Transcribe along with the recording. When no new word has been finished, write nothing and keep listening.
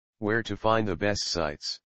Where to find the best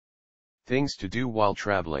sites. Things to do while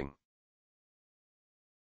traveling.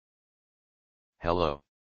 Hello.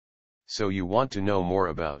 So you want to know more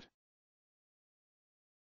about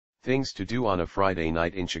things to do on a Friday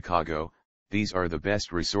night in Chicago? These are the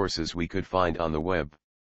best resources we could find on the web.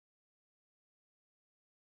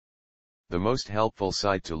 The most helpful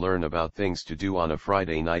site to learn about things to do on a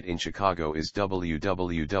Friday night in Chicago is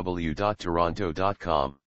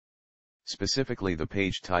www.toronto.com. Specifically the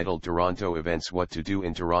page titled Toronto Events, What to Do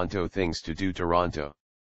in Toronto, Things to Do Toronto.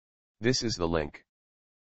 This is the link.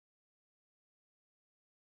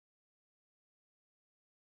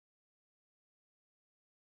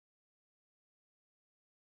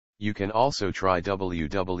 You can also try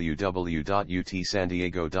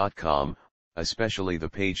www.utsandiego.com, especially the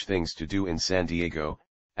page Things to Do in San Diego,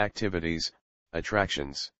 Activities,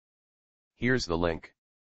 Attractions. Here's the link.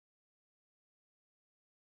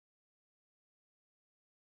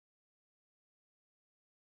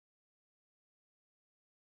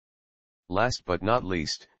 Last but not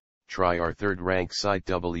least, try our third-rank site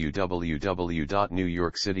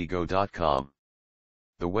www.newyorkcitygo.com.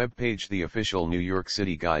 The web page, the official New York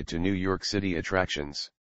City guide to New York City attractions.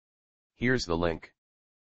 Here's the link.